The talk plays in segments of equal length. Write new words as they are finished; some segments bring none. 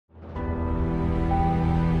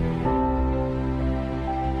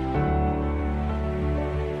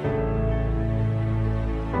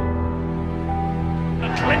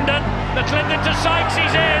McClendon to Sykes,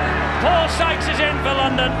 he's in. Paul Sykes is in for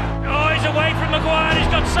London. Oh, he's away from Maguire, he's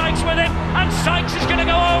got Sykes with him, and Sykes is going to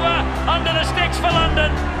go over under the sticks for London.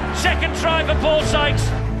 Second try for Paul Sykes.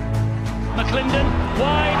 McClendon,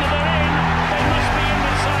 wide, they're in. They must be in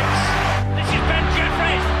with Sykes. This is Ben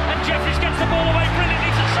Jeffries, and Jeffries gets the ball away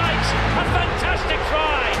brilliantly to Sykes. A fantastic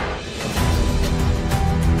try.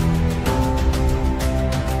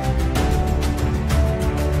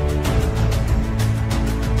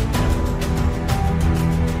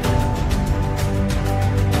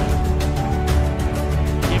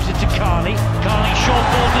 Carney short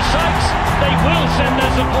ball to Sykes. They will send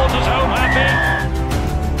their supporters home happy.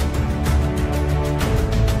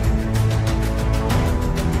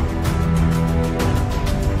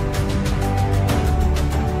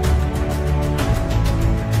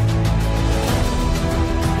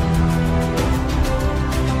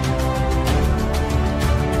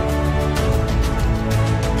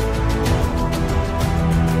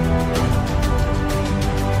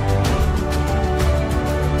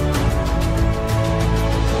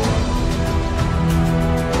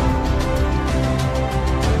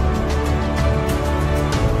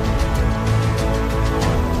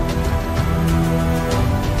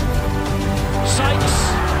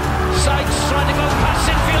 Sykes trying to go past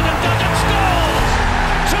infield and Duggan scores!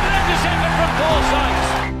 Tremendous effort from Paul Sykes.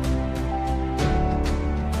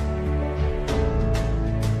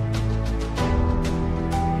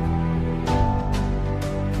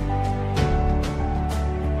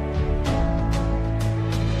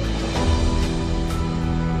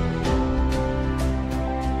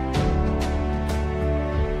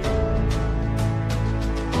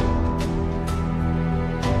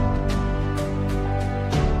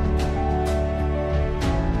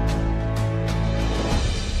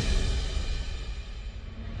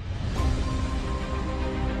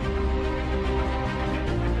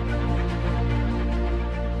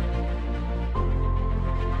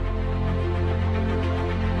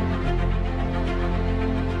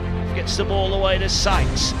 Gets the ball away to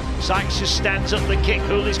Sykes. Sykes just stands up the kick.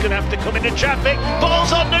 Hooley's going to have to come into traffic.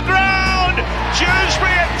 Ball's on the ground.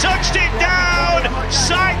 Dewsbury have touched it down.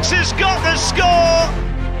 Sykes has got the score.